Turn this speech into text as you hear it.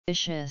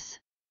Vicious.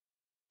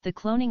 The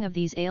cloning of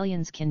these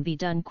aliens can be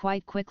done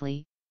quite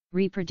quickly,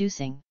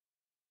 reproducing.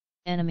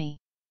 Enemy.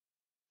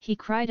 He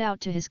cried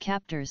out to his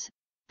captors,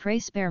 "Pray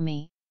spare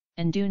me,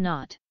 and do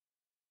not."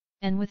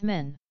 And with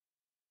men.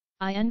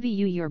 "I envy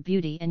you your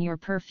beauty and your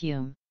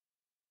perfume."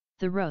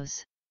 The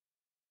rose.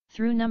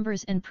 Through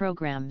numbers and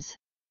programs.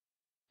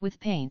 With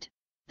paint,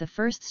 the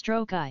first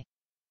stroke I.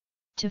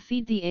 To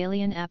feed the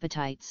alien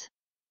appetites.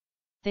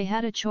 They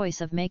had a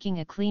choice of making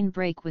a clean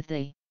break with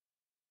the.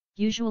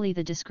 Usually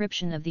the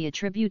description of the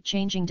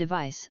attribute-changing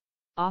device,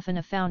 often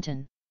a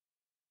fountain,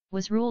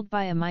 was ruled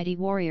by a mighty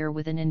warrior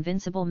with an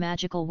invincible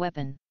magical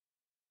weapon.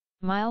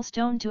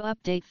 Milestone to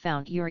update.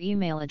 Found your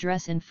email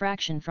address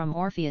infraction from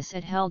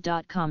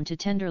Orpheus@hell.com to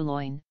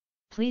Tenderloin.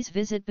 Please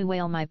visit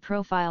bewail my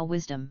profile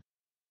wisdom.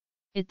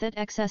 It that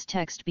excess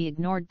text be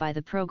ignored by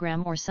the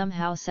program or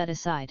somehow set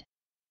aside.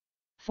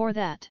 For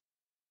that.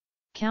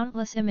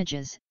 Countless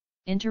images,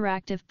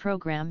 interactive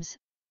programs,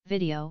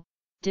 video,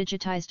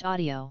 digitized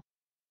audio.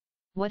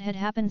 What had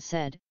happened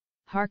said,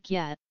 "Hark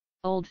yet,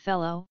 old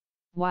fellow,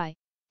 why,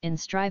 in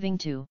striving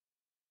to."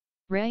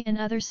 Ray and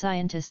other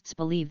scientists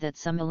believe that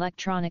some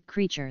electronic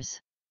creatures.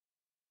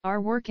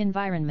 Our work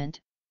environment,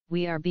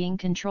 we are being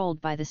controlled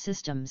by the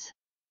systems.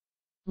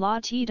 La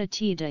tida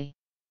tida.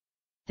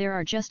 There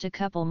are just a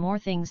couple more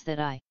things that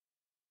I.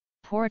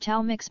 Poor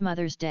Talmic's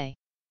Mother's Day.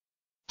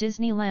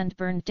 Disneyland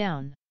burned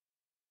down.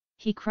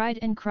 He cried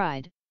and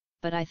cried,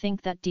 but I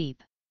think that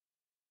deep.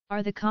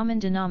 Are the common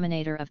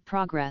denominator of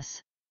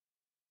progress.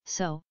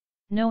 So,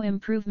 no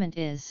improvement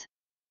is.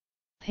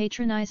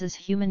 Patronizes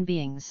human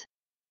beings.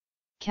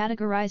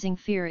 Categorizing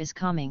fear is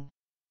calming.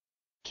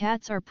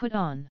 Cats are put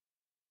on.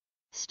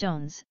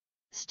 Stones,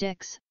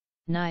 sticks,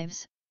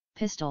 knives,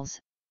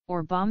 pistols,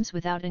 or bombs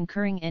without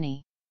incurring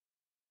any.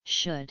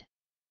 Should.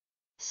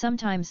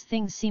 Sometimes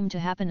things seem to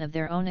happen of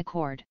their own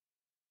accord.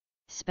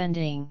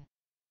 Spending.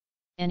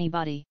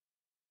 Anybody.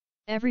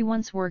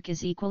 Everyone's work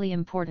is equally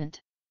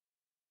important.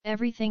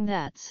 Everything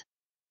that's.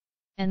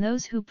 And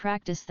those who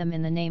practice them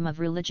in the name of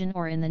religion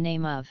or in the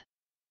name of.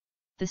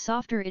 The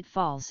softer it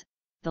falls,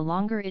 the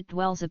longer it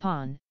dwells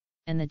upon,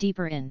 and the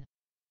deeper in.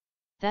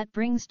 That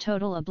brings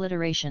total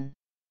obliteration.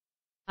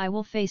 I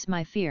will face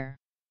my fear.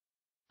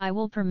 I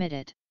will permit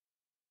it.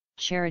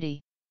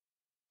 Charity.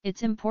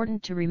 It's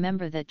important to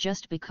remember that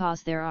just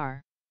because there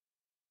are.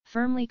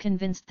 Firmly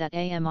convinced that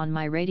AM on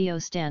my radio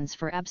stands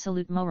for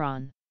absolute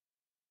moron.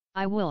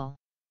 I will.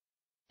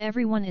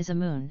 Everyone is a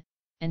moon,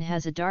 and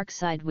has a dark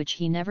side which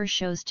he never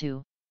shows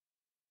to.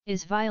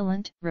 Is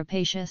violent,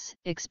 rapacious,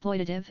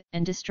 exploitative,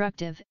 and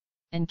destructive,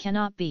 and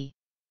cannot be.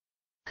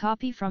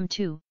 Copy from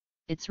 2,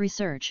 its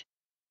research.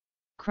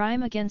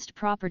 Crime against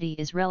property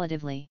is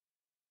relatively.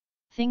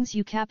 Things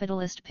you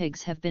capitalist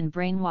pigs have been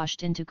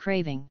brainwashed into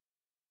craving.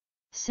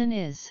 Sin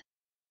is.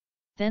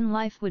 Then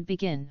life would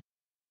begin.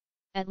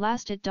 At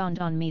last it dawned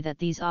on me that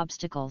these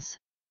obstacles.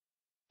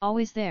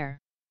 Always there.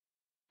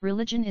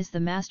 Religion is the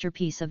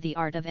masterpiece of the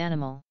art of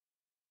animal.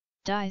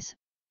 Dies,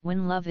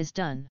 when love is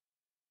done.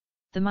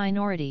 The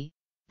minority,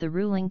 the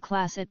ruling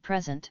class at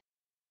present.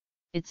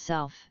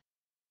 Itself.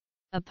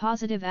 A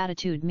positive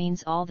attitude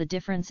means all the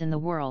difference in the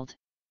world.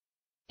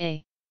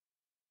 A.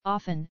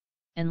 Often,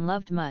 and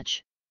loved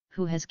much,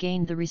 who has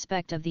gained the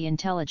respect of the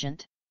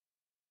intelligent.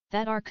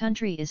 That our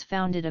country is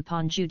founded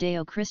upon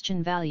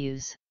Judeo-Christian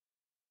values.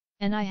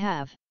 And I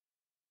have.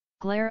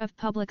 Glare of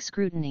public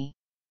scrutiny.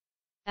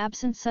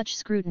 Absent such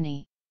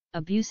scrutiny,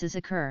 abuses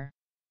occur.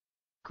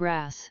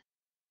 Grass.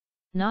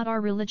 Not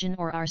our religion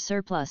or our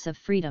surplus of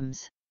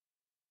freedoms.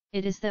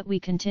 It is that we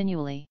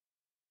continually.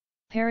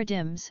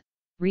 Paradigms,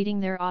 reading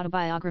their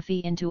autobiography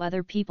into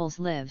other people's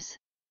lives.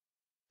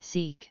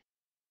 Seek.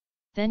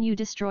 Then you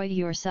destroy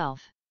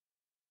yourself.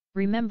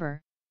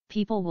 Remember,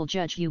 people will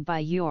judge you by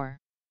your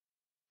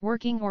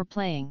working or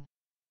playing.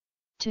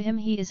 To him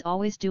he is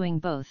always doing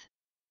both.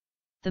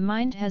 The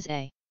mind has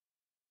a.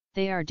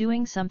 They are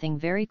doing something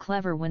very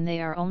clever when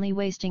they are only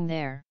wasting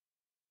their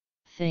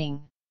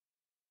thing.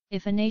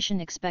 If a nation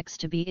expects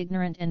to be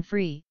ignorant and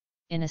free,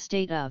 in a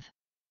state of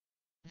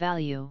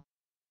value.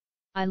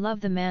 I love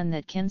the man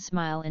that can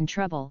smile in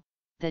trouble,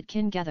 that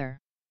can gather.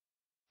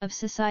 Of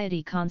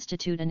society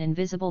constitute an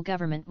invisible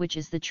government which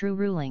is the true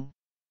ruling.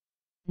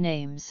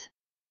 Names.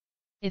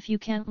 If you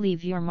can't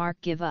leave your mark,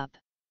 give up.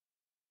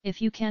 If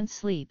you can't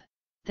sleep,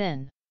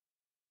 then.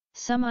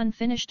 Some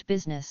unfinished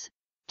business,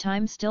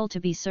 time still to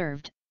be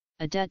served,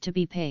 a debt to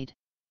be paid.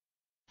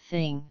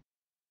 Thing.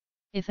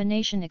 If a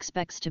nation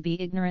expects to be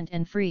ignorant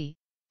and free,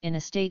 in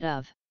a state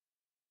of.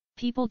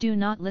 People do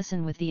not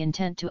listen with the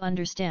intent to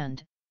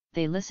understand,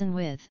 they listen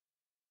with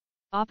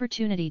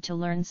opportunity to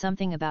learn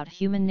something about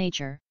human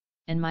nature,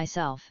 and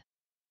myself.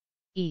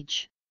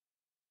 Each.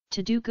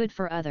 To do good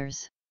for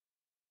others.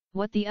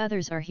 What the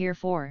others are here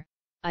for,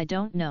 I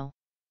don't know.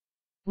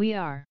 We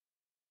are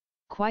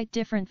quite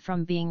different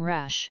from being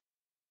rash.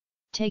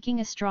 Taking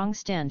a strong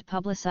stand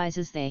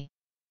publicizes they.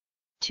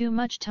 Too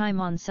much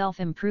time on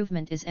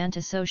self-improvement is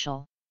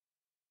antisocial.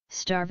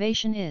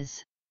 Starvation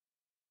is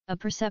a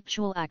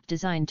perceptual act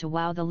designed to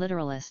wow the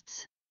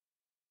literalists.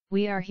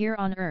 We are here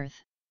on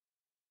earth.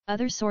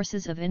 Other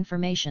sources of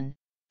information,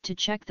 to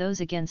check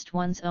those against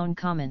one's own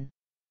common